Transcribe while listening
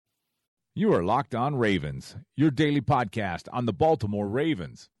You are Locked On Ravens, your daily podcast on the Baltimore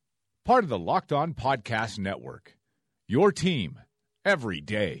Ravens. Part of the Locked On Podcast Network. Your team every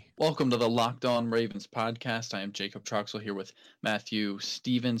day. Welcome to the Locked On Ravens podcast. I am Jacob Troxel here with Matthew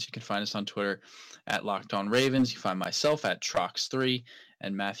Stevens. You can find us on Twitter at Locked On Ravens. You find myself at Trox3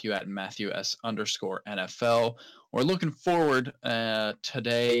 and Matthew at Matthew_S_NFL. We're looking forward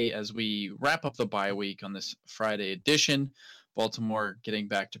today as we wrap up the bye week on this Friday edition. Baltimore getting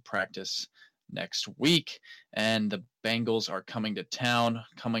back to practice next week, and the Bengals are coming to town,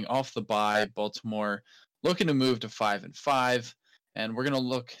 coming off the bye. Baltimore looking to move to 5-5, and we're going to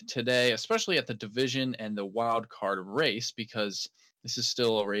look today, especially at the division and the wild card race, because this is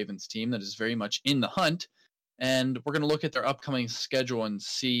still a Ravens team that is very much in the hunt, and we're going to look at their upcoming schedule and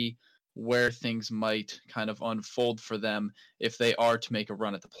see where things might kind of unfold for them if they are to make a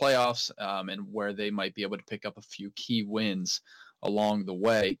run at the playoffs, and where they might be able to pick up a few key wins along the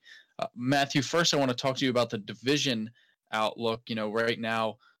way. Matthew, first I want to talk to you about the division outlook. You know, right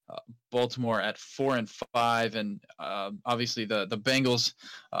now, Baltimore at 4-5, and obviously the Bengals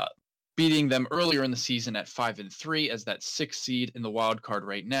beating them earlier in the season at 5-3 as that 6th seed in the wild card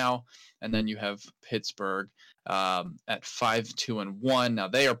right now. And then you have Pittsburgh at 5-2-1. Now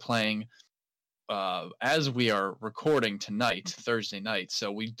they are playing as we are recording tonight, Thursday night. So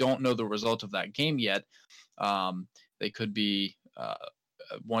we don't know the result of that game yet. They could be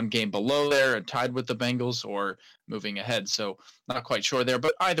one game below there and tied with the Bengals, or moving ahead. So not quite sure there.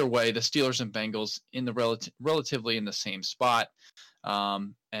 But either way, the Steelers and Bengals in the relatively in the same spot.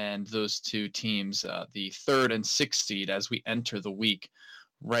 And those two teams, the 3rd and 6th seed as we enter the week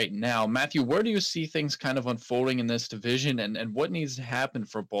right now. Matthew, where do you see things kind of unfolding in this division, and what needs to happen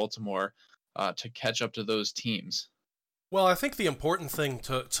for Baltimore to catch up to those teams? Well, I think the important thing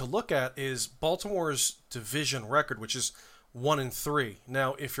to look at is Baltimore's division record, which is 1-3.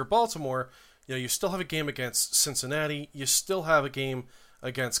 Now, if you're Baltimore, you know, you still have a game against Cincinnati, you still have a game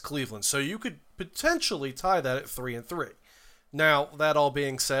against Cleveland, so you could potentially tie that at 3-3. Now, that all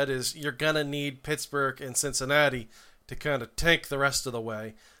being said, is you're gonna need Pittsburgh and Cincinnati to kind of tank the rest of the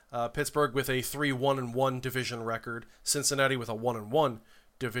way. Pittsburgh with a 3-1-1 division record, Cincinnati with a 1-1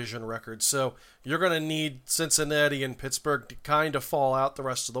 division record. So you're going to need Cincinnati and Pittsburgh to kind of fall out the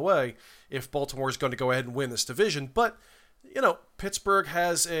rest of the way if Baltimore is going to go ahead and win this division. But you know, Pittsburgh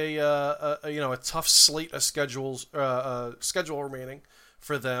has a tough slate of schedule remaining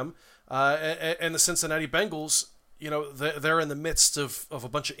for them, and the Cincinnati Bengals, you know, they're in the midst of a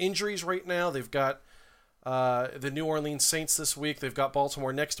bunch of injuries right now. They've got the New Orleans Saints this week. They've got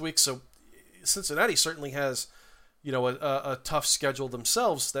Baltimore next week. So Cincinnati certainly has, you know, a tough schedule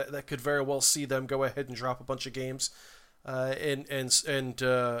themselves that could very well see them go ahead and drop a bunch of games and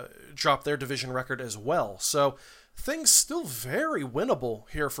drop their division record as well. So things still very winnable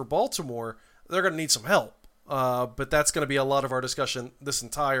here for Baltimore. They're going to need some help. But that's going to be a lot of our discussion this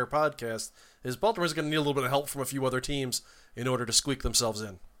entire podcast, is Baltimore's going to need a little bit of help from a few other teams in order to squeak themselves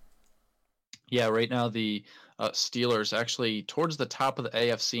in. Yeah, right now the Steelers actually towards the top of the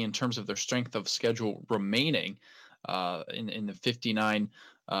AFC in terms of their strength of schedule remaining in the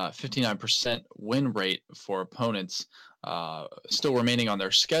 59% win rate for opponents. Still remaining on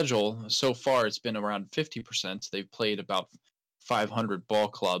their schedule. So far, it's been around 50%. They've played about 500 ball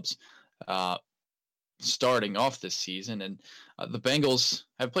clubs starting off this season, and the Bengals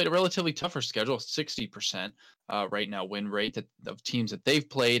have played a relatively tougher schedule, 60% right now win rate of teams that they've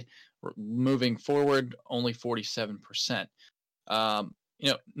played. Moving forward, only 47%.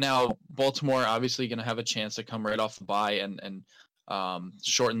 You know, now Baltimore obviously going to have a chance to come right off the bye and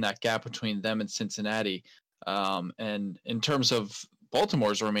shorten that gap between them and Cincinnati. And in terms of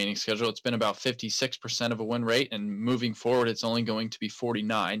Baltimore's remaining schedule, it's been about 56% of a win rate, and moving forward, it's only going to be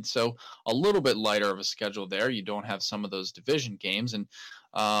 49. So a little bit lighter of a schedule there. You don't have some of those division games, and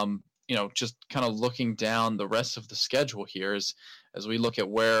you know, just kind of looking down the rest of the schedule here as we look at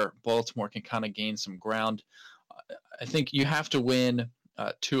where Baltimore can kind of gain some ground. I think you have to win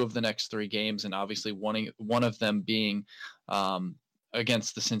 2 of the next 3 games, and obviously one of them being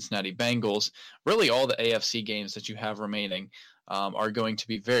against the Cincinnati Bengals. Really, all the AFC games that you have remaining are going to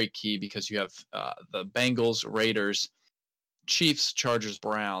be very key, because you have the Bengals, Raiders, Chiefs, Chargers,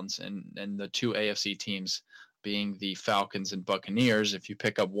 Browns, and the 2 AFC teams being the Falcons and Buccaneers. If you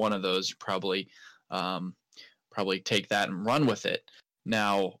pick up one of those, you probably take that and run with it.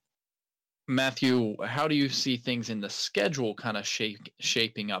 Now, Matthew, how do you see things in the schedule kind of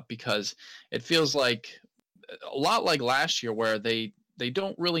shaping up? Because it feels like a lot like last year, where they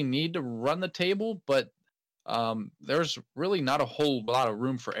don't really need to run the table, but there's really not a whole lot of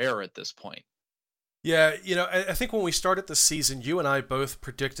room for error at this point. Yeah, I think when we started this season, you and I both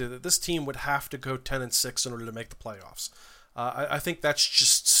predicted that this team would have to go 10-6 in order to make the playoffs. I think that's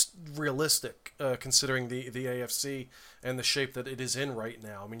just realistic, considering the AFC and the shape that it is in right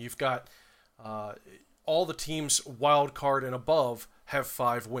now. I mean, you've got all the teams wild card and above have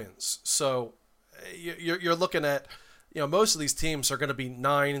 5 wins, so you're looking at most of these teams are going to be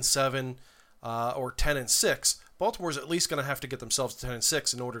 9-7 or 10-6. Baltimore's at least going to have to get themselves to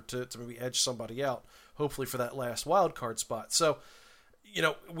 10-6 in order to maybe edge somebody out, hopefully for that last wild card spot. So,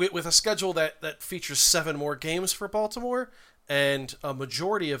 with a schedule that features 7 more games for Baltimore, and a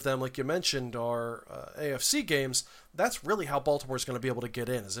majority of them, like you mentioned, are AFC games, that's really how Baltimore's going to be able to get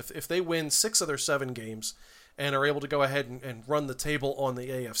in. Is if they win 6 of their 7 games and are able to go ahead and run the table on the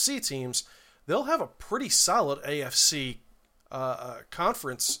AFC teams, they'll have a pretty solid AFC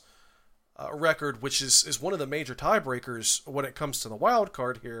conference record, which is one of the major tiebreakers when it comes to the wild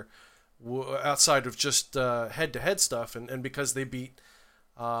card here, outside of just head-to-head stuff, and because they beat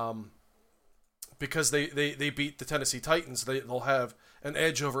they beat the Tennessee Titans, they'll have an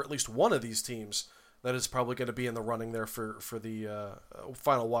edge over at least one of these teams that is probably going to be in the running there for the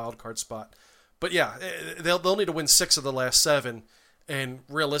final wild card spot. But yeah, they'll need to win 6 of the last 7, and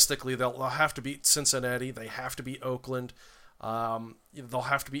realistically they'll have to beat Cincinnati, they have to beat Oakland. They'll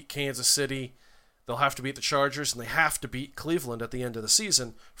have to beat Kansas City, they'll have to beat the Chargers, and they have to beat Cleveland at the end of the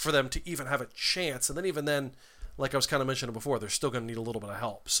season for them to even have a chance. And then even then, like I was kind of mentioning before, they're still going to need a little bit of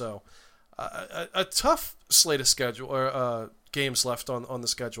help. So a tough slate of schedule or games left on the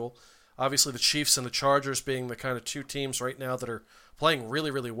schedule. Obviously, the Chiefs and the Chargers being the kind of 2 teams right now that are playing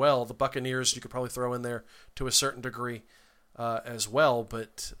really, really well. The Buccaneers you could probably throw in there to a certain degree as well,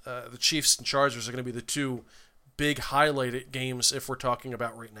 but the Chiefs and Chargers are going to be the 2 big highlighted games if we're talking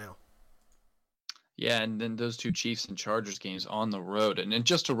about right now. Yeah, and then those 2 Chiefs and Chargers games on the road. And then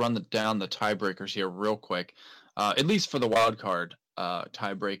just to run down the tiebreakers here real quick, at least for the wild card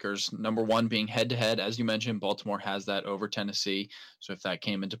tiebreakers, number 1 being head-to-head. As you mentioned, Baltimore has that over Tennessee. So if that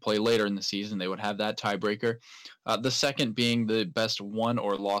came into play later in the season, they would have that tiebreaker. The second being the best won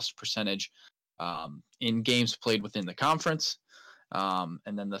or lost percentage in games played within the conference. And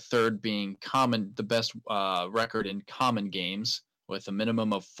then the third being the best record in common games with a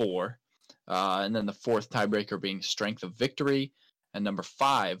minimum of 4. And then the fourth tiebreaker being strength of victory, and number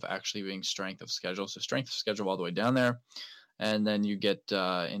 5 actually being strength of schedule. So strength of schedule all the way down there. And then you get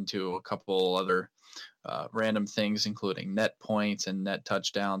into a couple other random things, including net points and net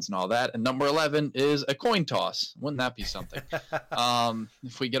touchdowns and all that. And number 11 is a coin toss. Wouldn't that be something?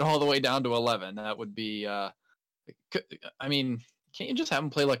 If we get all the way down to 11, that would be, can't you just have him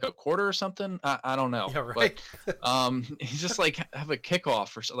play like a quarter or something? I don't know. Yeah, right. But just like have a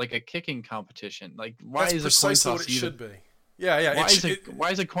kickoff or like a kicking competition. Like why That's is precisely a coin toss what it even? should be. Yeah.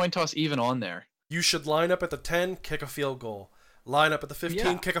 Why is a coin toss even on there? You should line up at the 10, kick a field goal. Line up at the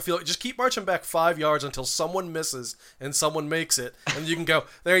 15, kick a field. Just keep marching back 5 yards until someone misses and someone makes it, and you can go.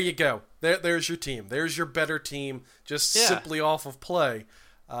 There you go. There's your team. There's your better team. Just simply off of play.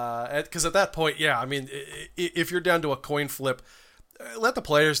 Because at that point, if you're down to a coin flip, let the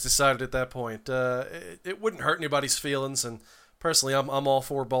players decide it at that point. It wouldn't hurt anybody's feelings, and personally, I'm all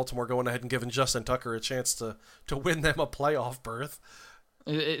for Baltimore going ahead and giving Justin Tucker a chance to win them a playoff berth.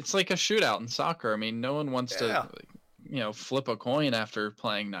 It's like a shootout in soccer. I mean, no one wants to, flip a coin after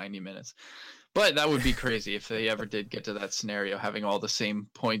playing 90 minutes. But that would be crazy if they ever did get to that scenario, having all the same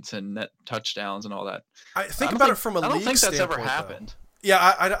points and net touchdowns and all that. I think about it from a league standpoint. I don't think that's ever standpoint, happened. Though.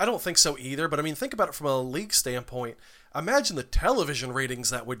 Yeah, I don't think so either. But I mean, think about it from a league standpoint. Imagine the television ratings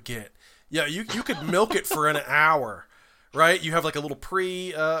that would get. Yeah, you could milk it for an hour, right? You have like a little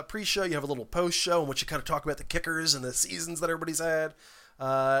pre-show, you have a little post-show in which you kind of talk about the kickers and the seasons that everybody's had.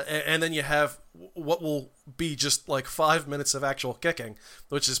 And then you have what will be just like 5 minutes of actual kicking,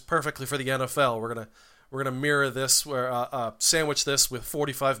 which is perfectly for the NFL. We're gonna mirror this, where sandwich this with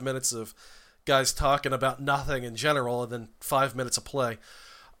 45 minutes of guys talking about nothing in general, and then 5 minutes of play.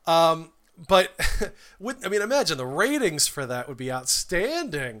 But imagine the ratings for that would be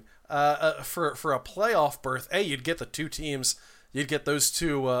outstanding. For a playoff berth, you'd get the 2 teams. You'd get those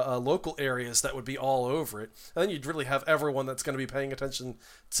 2 local areas that would be all over it. And then you'd really have everyone that's going to be paying attention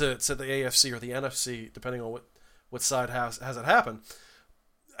to the AFC or the NFC, depending on what side has it happen.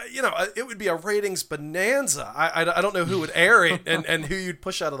 It would be a ratings bonanza. I don't know who would air it and who you'd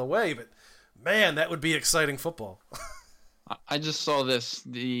push out of the way, but man, that would be exciting football. I just saw this,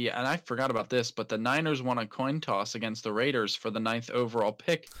 and I forgot about this, but the Niners won a coin toss against the Raiders for the 9th overall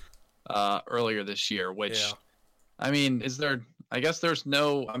pick earlier this year, which... Yeah. I mean, is there I guess there's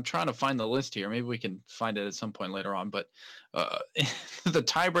no. I'm trying to find the list here. Maybe we can find it at some point later on. But the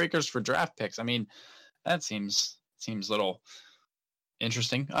tiebreakers for draft picks. I mean, that seems a little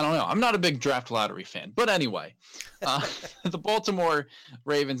interesting. I don't know. I'm not a big draft lottery fan, but anyway, the Baltimore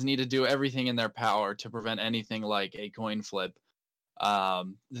Ravens need to do everything in their power to prevent anything like a coin flip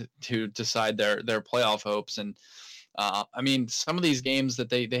to decide their playoff hopes. And I mean, some of these games that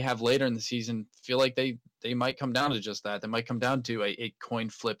they have later in the season feel like they might come down to just that. They might come down to a coin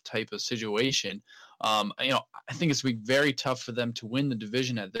flip type of situation. I think it's going to be very tough for them to win the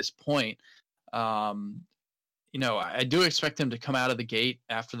division at this point. I do expect them to come out of the gate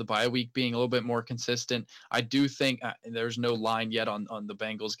after the bye week being a little bit more consistent. I do think there's no line yet on the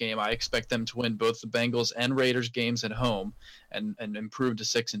Bengals game. I expect them to win both the Bengals and Raiders games at home and improve to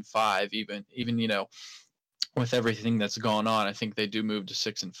 6-5, even with everything that's gone on. I think they do move to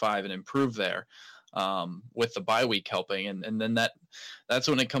 6-5 and improve there with the bye week helping. And then that's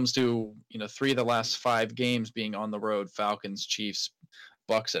when it comes to, 3 of the last 5 games being on the road: Falcons, Chiefs,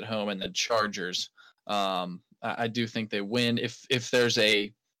 Bucks at home, and the Chargers. I do think they win. If there's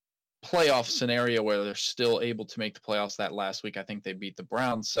a playoff scenario where they're still able to make the playoffs that last week, I think they beat the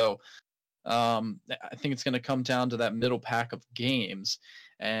Browns. So I think it's going to come down to that middle pack of games.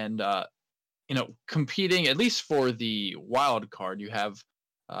 And, competing, at least for the wild card, you have,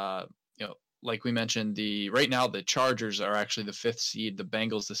 like we mentioned, right now the Chargers are actually the 5th seed, the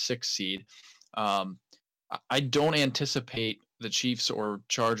Bengals the 6th seed. I don't anticipate the Chiefs or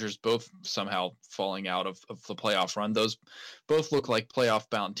Chargers both somehow falling out of the playoff run. Those both look like playoff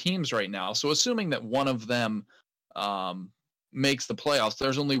bound teams right now. So assuming that one of them makes the playoffs,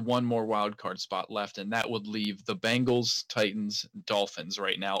 there's only one more wild card spot left, and that would leave the Bengals, Titans, Dolphins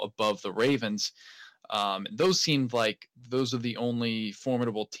right now above the Ravens. Those seemed like those are the only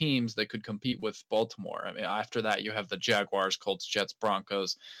formidable teams that could compete with Baltimore. I mean, after that, you have the Jaguars, Colts, Jets,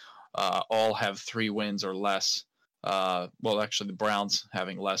 Broncos, all have 3 wins or less. Actually, the Browns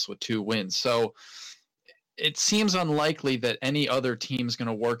having less with 2 wins. So it seems unlikely that any other team is going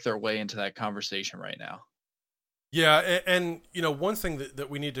to work their way into that conversation right now. Yeah, and one thing that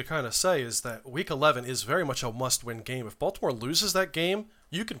we need to kind of say is that Week 11 is very much a must-win game. If Baltimore loses that game,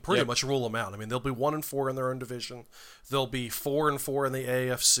 you can pretty much rule them out. I mean, they'll be 1-4 in their own division. They'll be 4-4 in the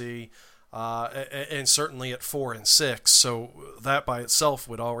AFC, and certainly at 4-6. So that by itself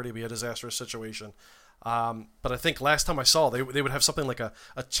would already be a disastrous situation. But I think last time I saw, they would have something like a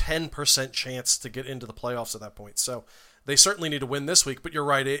 10% chance to get into the playoffs at that point. So they certainly need to win this week. But you're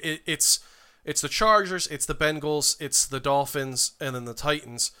right, it's the Chargers, it's the Bengals, it's the Dolphins, and then the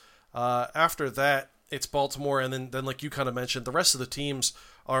Titans. After that, it's Baltimore, and then like you kind of mentioned, the rest of the teams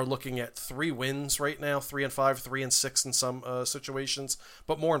are looking at 3 wins right now, 3-5, 3-6 in some situations.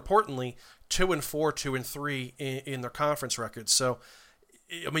 But more importantly, 2-4, 2-3 in their conference records. So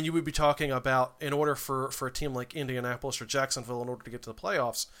I mean, you would be talking about, in order for a team like Indianapolis or Jacksonville, in order to get to the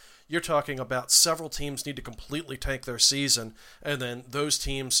playoffs, you're talking about several teams need to completely tank their season, and then those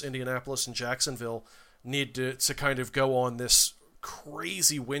teams, Indianapolis and Jacksonville, need to kind of go on this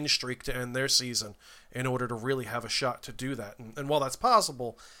crazy win streak to end their season in order to really have a shot to do that. And while that's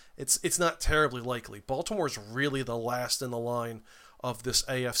possible, it's not terribly likely. Baltimore's really the last in the line of this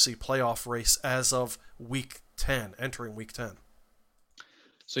AFC playoff race as of Week 10, entering Week 10.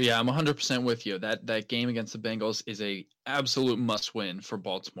 So yeah, I'm 100% with you. That game against the Bengals is a absolute must-win for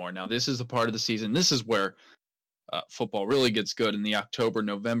Baltimore. Now, this is the part of the season. This is where football really gets good in the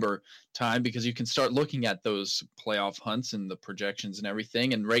October-November time, because you can start looking at those playoff hunts and the projections and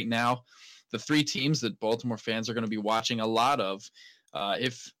everything. And right now, the 3 teams that Baltimore fans are going to be watching a lot of,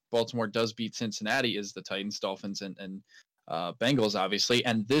 if Baltimore does beat Cincinnati, is the Titans, Dolphins, and Bengals, obviously.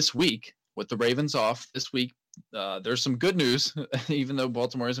 And this week, with the Ravens off this week, there's some good news, even though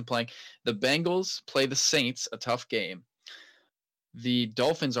Baltimore isn't playing. The Bengals play the Saints, a tough game. The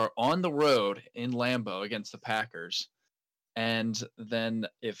Dolphins are on the road in Lambeau against the Packers. And then,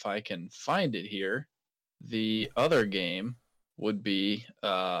 if I can find it here, the other game would be,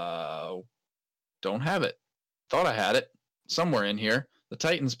 don't have it. Thought I had it somewhere in here. The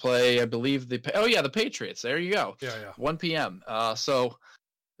Titans play, I believe, the Patriots. There you go. Yeah. 1 p.m. So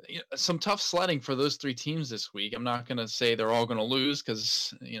some tough sledding for those 3 teams this week. I'm not going to say they're all going to lose,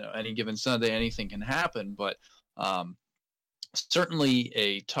 because any given Sunday anything can happen, but certainly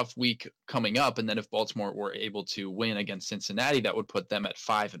a tough week coming up. And then if Baltimore were able to win against Cincinnati, that would put them at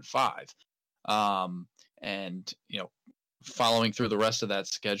 5-5. And following through the rest of that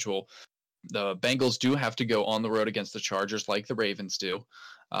schedule, the Bengals do have to go on the road against the Chargers like the Ravens do.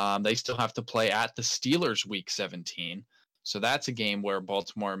 They still have to play at the Steelers Week 17. So that's a game where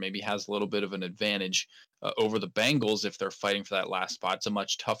Baltimore maybe has a little bit of an advantage over the Bengals if they're fighting for that last spot. It's a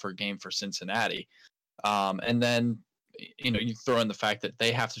much tougher game for Cincinnati. And then, you throw in the fact that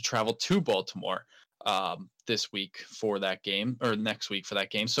they have to travel to Baltimore this week for that game, or next week for that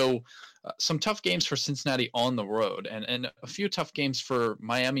game. So some tough games for Cincinnati on the road, and a few tough games for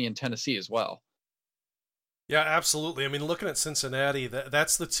Miami and Tennessee as well. Yeah, absolutely. I mean, looking at Cincinnati,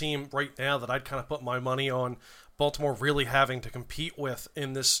 that's the team right now that I'd kind of put my money on Baltimore really having to compete with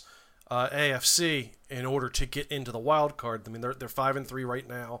in this AFC in order to get into the wild card. I mean, they're 5-3 right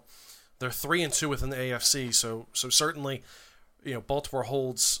now. They're 3-2 within the AFC, so certainly, Baltimore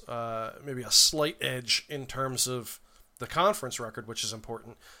holds maybe a slight edge in terms of the conference record, which is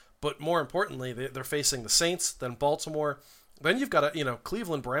important. But more importantly, they're facing the Saints, then Baltimore. Then you've got a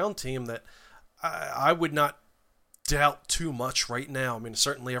Cleveland Brown team that I would not doubt too much right now. I mean,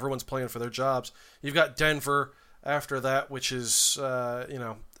 certainly everyone's playing for their jobs. You've got Denver after that, which is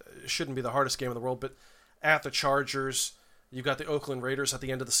shouldn't be the hardest game in the world, but at the Chargers. You've got the Oakland Raiders at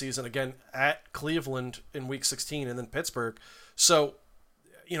the end of the season, again at Cleveland in Week 16, and then Pittsburgh. So,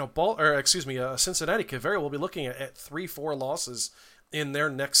 Cincinnati could very well be looking at 3-4 losses in their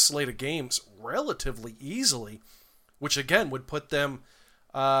next slate of games relatively easily, which again would put them,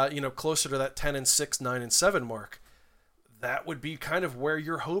 closer to that 10-6, 9-7 mark. That would be kind of where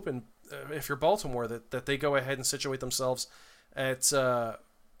you're hoping, if you're Baltimore, that they go ahead and situate themselves at.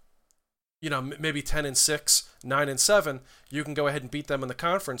 Maybe 10-6, 9-7, you can go ahead and beat them in the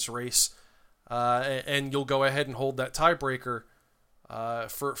conference race, and you'll go ahead and hold that tiebreaker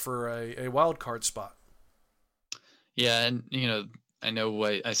for a wild card spot. Yeah, and I know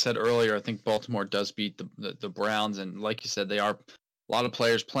I said earlier, I think Baltimore does beat the Browns, and like you said, they are a lot of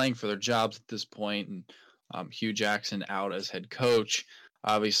players playing for their jobs at this point, and Hugh Jackson out as head coach,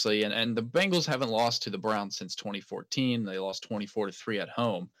 obviously, and the Bengals haven't lost to the Browns since 2014. They lost 24-3 at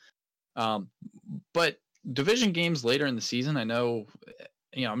home. But division games later in the season, I know,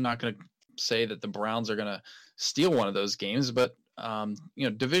 I'm not going to say that the Browns are going to steal one of those games, but,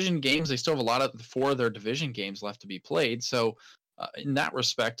 division games, they still have a lot of 4 of their division games left to be played. So in that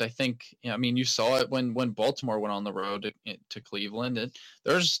respect, I think, you saw it when Baltimore went on the road to Cleveland, and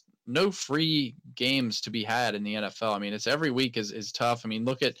there's no free games to be had in the NFL. I mean, it's every week is tough. I mean,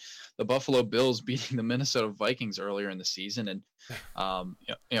 look at the Buffalo Bills beating the Minnesota Vikings earlier in the season. And,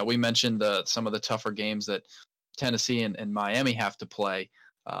 we mentioned some of the tougher games that Tennessee and Miami have to play.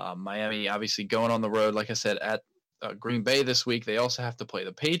 Miami obviously going on the road, like I said, at Green Bay this week. They also have to play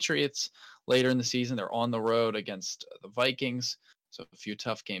the Patriots later in the season. They're on the road against the Vikings. So a few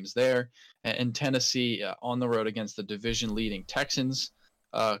tough games there. And Tennessee on the road against the division leading Texans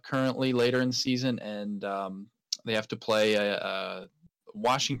currently later in the season. And they have to play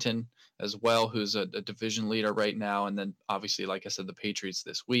Washington as well, who's a division leader right now. And then obviously, like I said, the Patriots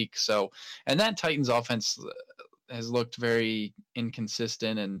this week. So, and that Titans offense has looked very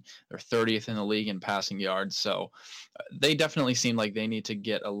inconsistent, and they're 30th in the league in passing yards. So they definitely seem like they need to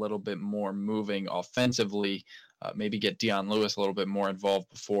get a little bit more moving offensively, maybe get Dion Lewis a little bit more involved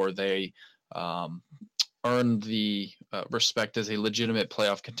before they earn the respect as a legitimate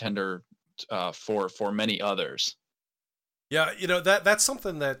playoff contender for many others. Yeah, that's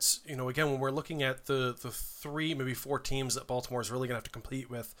something that's, again, when we're looking at the 3, maybe 4 teams that Baltimore is really going to have to compete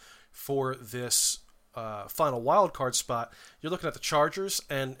with for this final wild card spot, you're looking at the Chargers,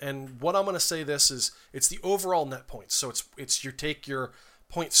 and what I'm going to say this is, it's the overall net points. So it's you take your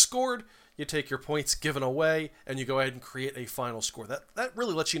points scored, you take your points given away, and you go ahead and create a final score. That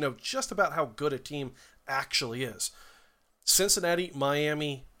really lets you know just about how good a team actually is. Cincinnati,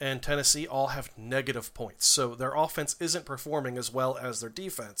 Miami, and Tennessee all have negative points, so their offense isn't performing as well as their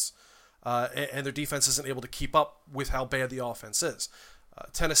defense, and their defense isn't able to keep up with how bad the offense is.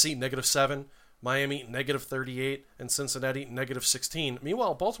 Tennessee, -7, Miami, -38, and Cincinnati, -16.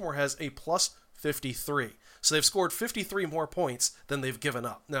 Meanwhile, Baltimore has a +53, so they've scored 53 more points than they've given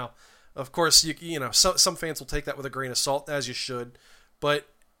up. Now, of course, some fans will take that with a grain of salt, as you should, but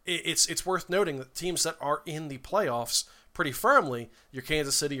it's worth noting that teams that are in the playoffs pretty firmly, your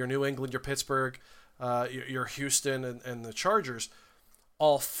Kansas City, your New England, your Pittsburgh, your Houston, and the Chargers,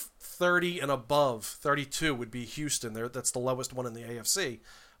 all 30 and above. 32 would be Houston. That's the lowest one in the AFC,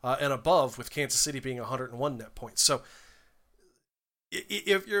 and above, with Kansas City being 101 net points. So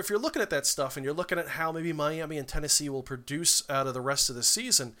if you're looking at that stuff, and you're looking at how maybe Miami and Tennessee will produce out of the rest of the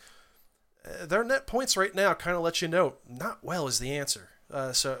season, their net points right now kind of let you know not well is the answer.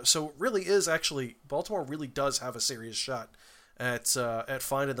 So it really is actually, Baltimore really does have a serious shot at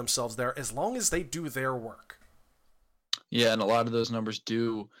finding themselves there, as long as they do their work. Yeah, and a lot of those numbers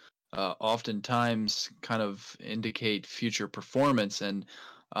do oftentimes kind of indicate future performance. And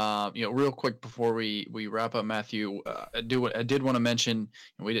real quick before we wrap up, Matthew, I did want to mention,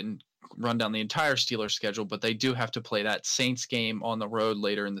 we didn't run down the entire Steelers schedule, but they do have to play that Saints game on the road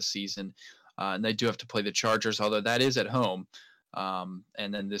later in the season, and they do have to play the Chargers, although that is at home.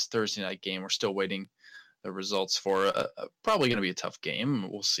 And then this Thursday night game, we're still waiting the results for. Probably going to be a tough game.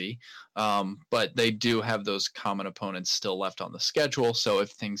 We'll see. But they do have those common opponents still left on the schedule. So if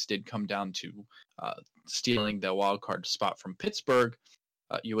things did come down to stealing the wild card spot from Pittsburgh,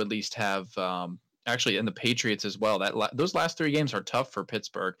 you at least have actually, and the Patriots as well. Those last 3 games are tough for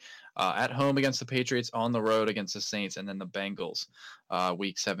Pittsburgh. At home against the Patriots, on the road against the Saints, and then the Bengals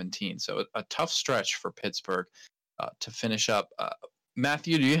week 17. So a tough stretch for Pittsburgh to finish up.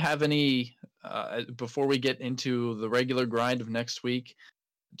 Matthew, do you have any, before we get into the regular grind of next week,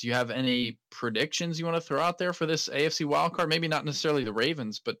 do you have any predictions you want to throw out there for this AFC wildcard? Maybe not necessarily the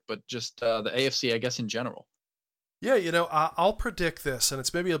Ravens, but just the AFC, I guess, in general. Yeah, I'll predict this, and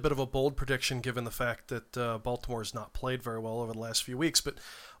it's maybe a bit of a bold prediction given the fact that Baltimore has not played very well over the last few weeks, but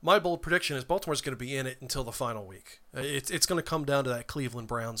my bold prediction is Baltimore's going to be in it until the final week. It's going to come down to that Cleveland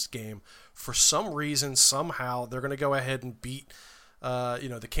Browns game. For some reason, somehow, they're going to go ahead and beat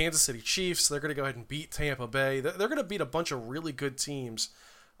the Kansas City Chiefs. They're going to go ahead and beat Tampa Bay. They're going to beat a bunch of really good teams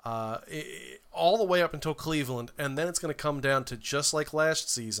all the way up until Cleveland, and then it's going to come down to, just like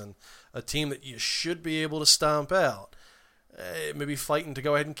last season, a team that you should be able to stomp out, maybe fighting to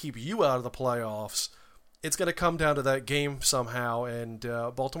go ahead and keep you out of the playoffs. It's going to come down to that game somehow, and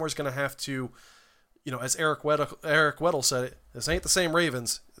Baltimore's going to have to, as Eric Weddle said it, this ain't the same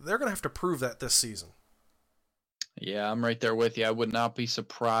Ravens. They're going to have to prove that this season. Yeah, I'm right there with you. I would not be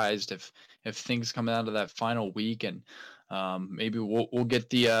surprised if things come down to that final week, and maybe we'll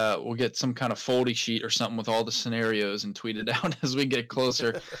get some kind of foldy sheet or something with all the scenarios and tweet it out as we get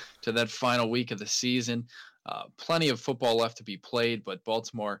closer to that final week of the season. Plenty of football left to be played, but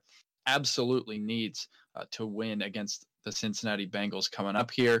Baltimore absolutely needs to win against the Cincinnati Bengals coming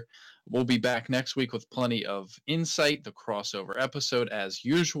up here. We'll be back next week with plenty of insight, the crossover episode as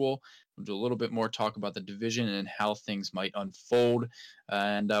usual. We'll do a little bit more talk about the division and how things might unfold.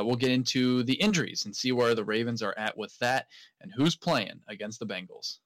 And we'll get into the injuries and see where the Ravens are at with that and who's playing against the Bengals.